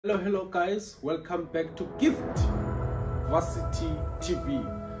Hello guys, welcome back to Gift Varsity TV.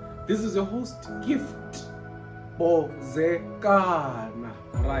 This is your host Gift Bozekana.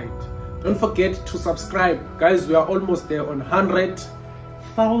 Right, don't forget to subscribe guys. We are almost there on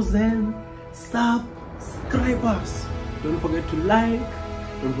 100,000 subscribers. Don't forget to like,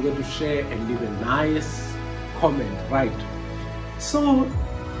 don't forget to share and leave a nice comment. Right, so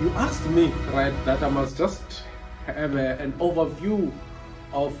you asked me, right, that I must just have an overview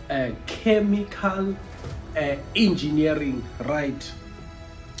of chemical engineering. Right,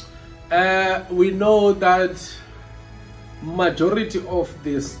 we know that majority of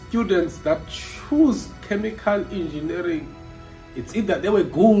the students that choose chemical engineering, it's either they were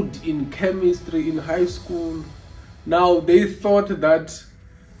good in chemistry in high school. Now they thought that,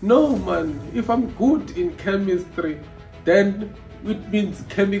 no man, if I'm good in chemistry, then it means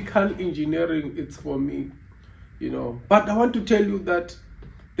chemical engineering, it's for me, you know. But I want to tell you that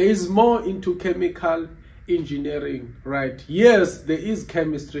there is more into chemical engineering. Right, yes, there is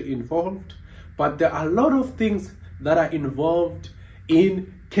chemistry involved, but there are a lot of things that are involved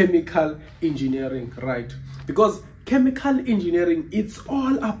in chemical engineering. Right, because chemical engineering, it's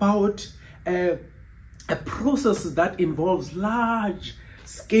all about a process that involves large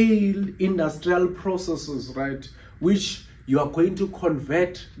scale industrial processes, right, which you are going to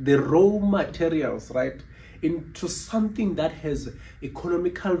convert the raw materials, right, into something that has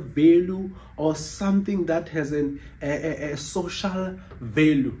economical value or something that has a social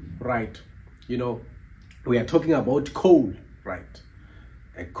value. Right, you know, we are talking about coal, right,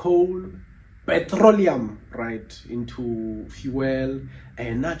 coal, petroleum, right, into fuel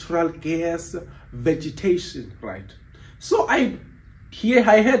and natural gas, vegetation. Right, so I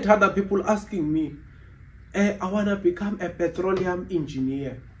had other people asking me, I want to become a petroleum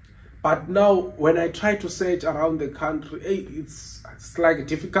engineer. But now when I try to search around the country, it's like a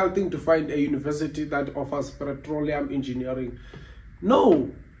difficult thing to find a university that offers petroleum engineering. No,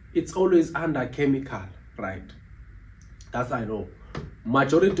 it's always under chemical. Right, that's, I know.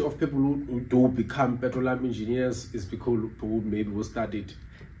 Majority of people who do become petroleum engineers is people who maybe studied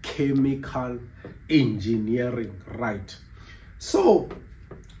chemical engineering. Right, so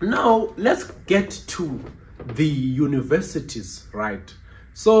now let's get to the universities. Right,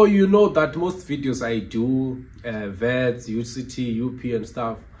 so you know that most videos I do, WITS, UCT, UP and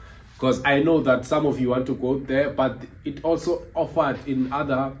stuff, because I know that some of you want to go there, but it also offered in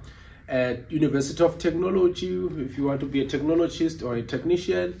other University of Technology. If you want to be a technologist or a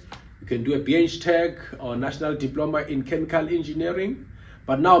technician, you can do a BH Tech or National Diploma in Chemical Engineering.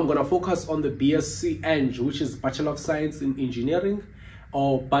 But now I'm going to focus on the BSc Eng, which is Bachelor of Science in Engineering,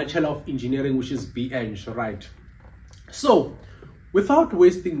 or Bachelor of Engineering, which is BEng. Right, so without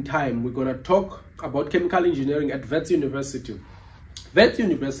wasting time, we're going to talk about chemical engineering at WITS University. WITS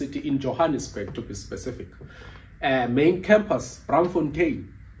University in Johannesburg, to be specific. Main campus, Braamfontein.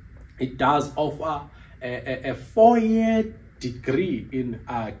 It does offer a 4-year degree in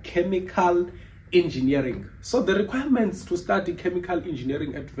chemical engineering. So the requirements to study chemical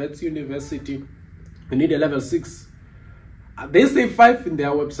engineering at WITS University, you need a level 6. They say 5 in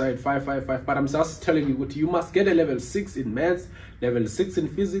their website, 5, but I'm just telling you what you must get: a level 6 in maths, level 6 in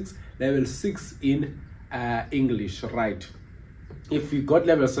physics, level 6 in English. Right, if you got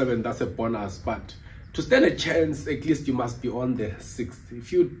level 7, that's a bonus, but to stand a chance, at least you must be on the 6th.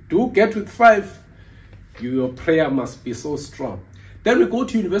 If you do get with 5, your prayer must be so strong. Then we go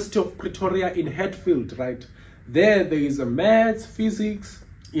to University of Pretoria in Hatfield. Right, there is a maths, physics,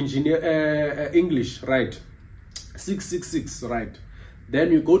 English. Right, 666. Right,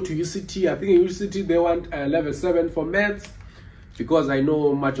 then you go to UCT. I think in UCT they want a level 7 for maths, because I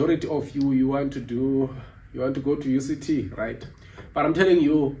know majority of you want to go to UCT. Right, but I'm telling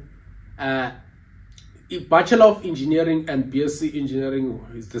you, Bachelor of Engineering and BSc Engineering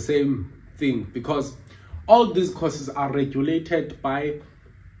is the same thing, because all these courses are regulated by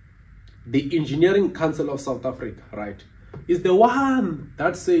the Engineering Council of South Africa. Right, is the one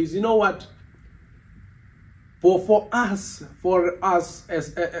that says, you know what, for us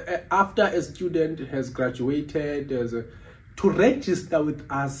as after a student has graduated, to register with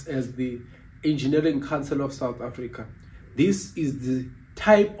us as the Engineering Council of South Africa, this is the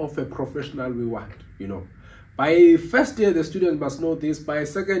type of a professional we want. You know, by first year the student must know this, by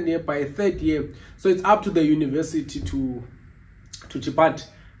second year, by third year. So it's up to the university to but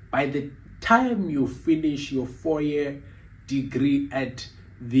by the time you finish your 4-year degree at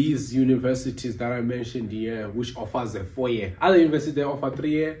these universities that I mentioned here, which offers a 4-year. Other universities, they offer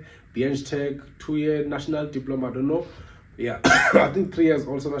 3-year, BEng Tech, 2-year National Diploma. I don't know. Yeah, I think 3 years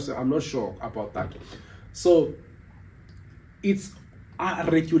also. I'm not sure about that. So it's are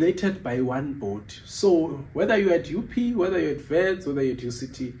regulated by one board. So whether you're at UP, whether you're at WITS, whether you're at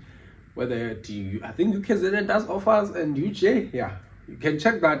UCT, whether you're at I think UKZN does offers, and UJ, yeah, you can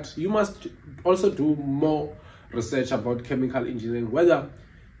check that. You must also do more research about chemical engineering. Whether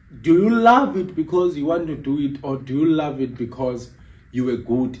do you love it because you want to do it, or do you love it because you were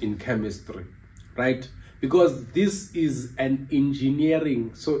good in chemistry, right? Because this is an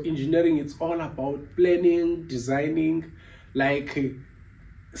engineering. So engineering, it's all about planning, designing, like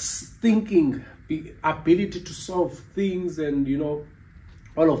thinking, ability to solve things, and you know,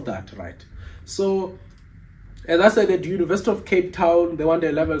 all of that, right? So as I said, at the University of Cape Town, they want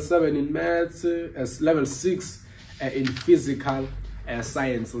a level 7 in maths, as level 6 in physical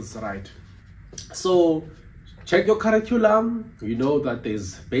sciences, right? So check your curriculum. You know that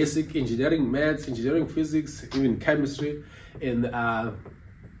there's basic engineering, maths, engineering, physics, even chemistry in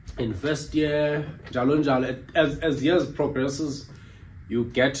first year. As years progresses, you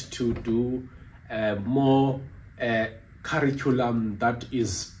get to do more curriculum that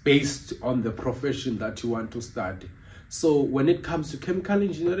is based on the profession that you want to study. So when it comes to chemical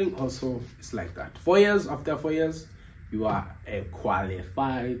engineering, also it's like that. 4 years, after 4 years, you are a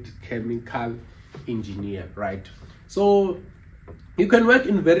qualified chemical engineer, right? So you can work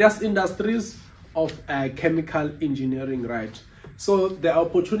in various industries of chemical engineering, right? So the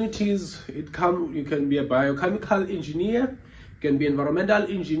opportunities, you can be a biochemical engineer, you can be environmental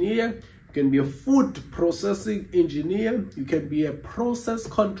engineer, you can be a food processing engineer, you can be a process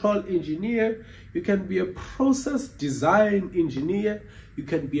control engineer, you can be a process design engineer, you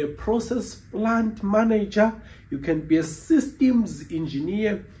can be a process plant manager, you can be a systems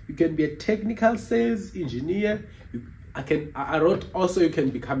engineer, you can be a technical sales engineer. I wrote also you can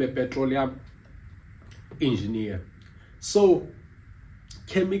become a petroleum engineer. So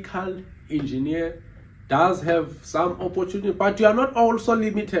chemical engineer does have some opportunity, but you are not also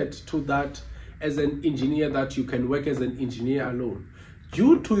limited to that as an engineer, that you can work as an engineer alone.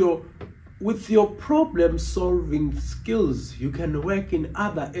 With your problem solving skills, you can work in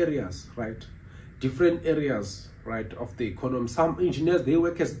other areas, right? Different areas, right, of the economy. Some engineers, they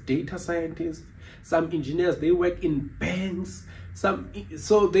work as data scientists. Some engineers, they work in banks.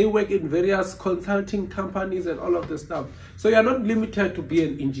 So they work in various consulting companies and all of this stuff. So you're not limited to be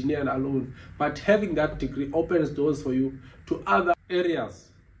an engineer alone, but having that degree opens doors for you to other areas,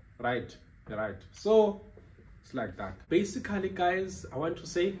 right? So it's like that. Basically, guys, I want to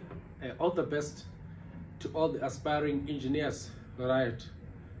say all the best to all the aspiring engineers, right?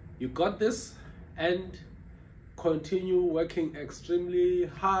 You got this, and continue working extremely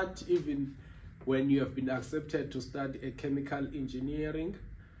hard, even when you have been accepted to study a chemical engineering,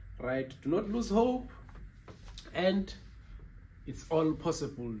 right? Do not lose hope, and it's all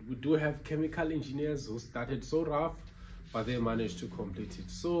possible. We do have chemical engineers who started so rough, but they managed to complete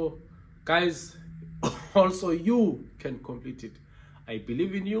it. So guys, also you can complete it. I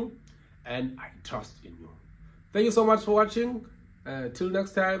believe in you and I trust in you. Thank you so much for watching. Till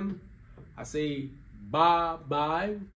next time, I say bye bye.